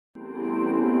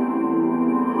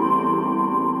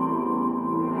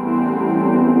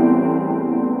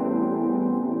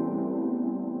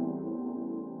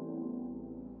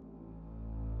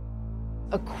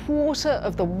A quarter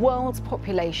of the world's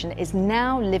population is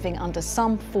now living under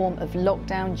some form of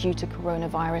lockdown due to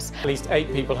coronavirus. At least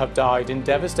 8 people have died in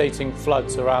devastating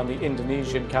floods around the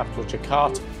Indonesian capital,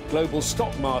 Jakarta. Global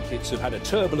stock markets have had a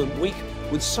turbulent week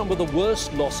with some of the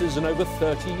worst losses in over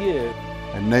 30 years.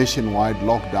 A nationwide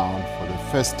lockdown for the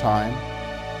first time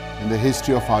in the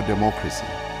history of our democracy.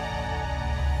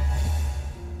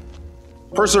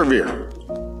 Persevere.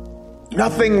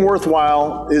 Nothing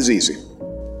worthwhile is easy.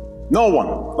 No one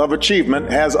of achievement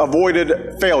has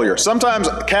avoided failure, sometimes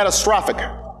catastrophic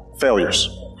failures.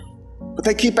 But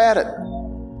they keep at it.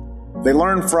 They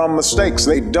learn from mistakes.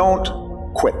 They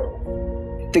don't quit.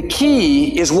 The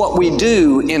key is what we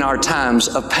do in our times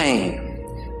of pain.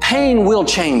 Pain will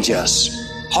change us.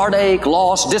 Heartache,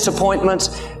 loss,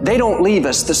 disappointments, they don't leave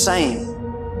us the same.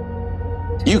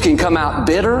 You can come out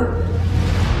bitter,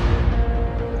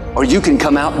 or you can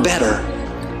come out better.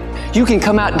 You can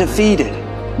come out defeated,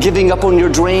 giving up on your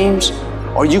dreams,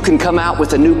 or you can come out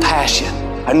with a new passion,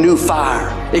 a new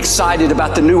fire, excited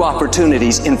about the new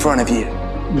opportunities in front of you.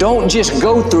 Don't just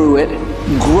go through it,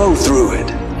 grow through it.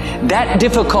 That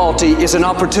difficulty is an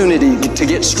opportunity to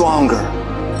get stronger,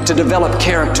 to develop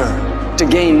character, to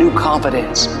gain new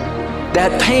confidence.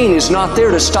 That pain is not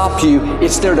there to stop you,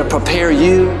 it's there to prepare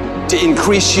you, to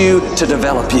increase you, to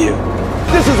develop you.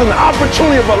 This is an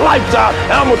opportunity of a lifetime,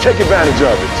 and I'm gonna take advantage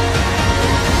of it.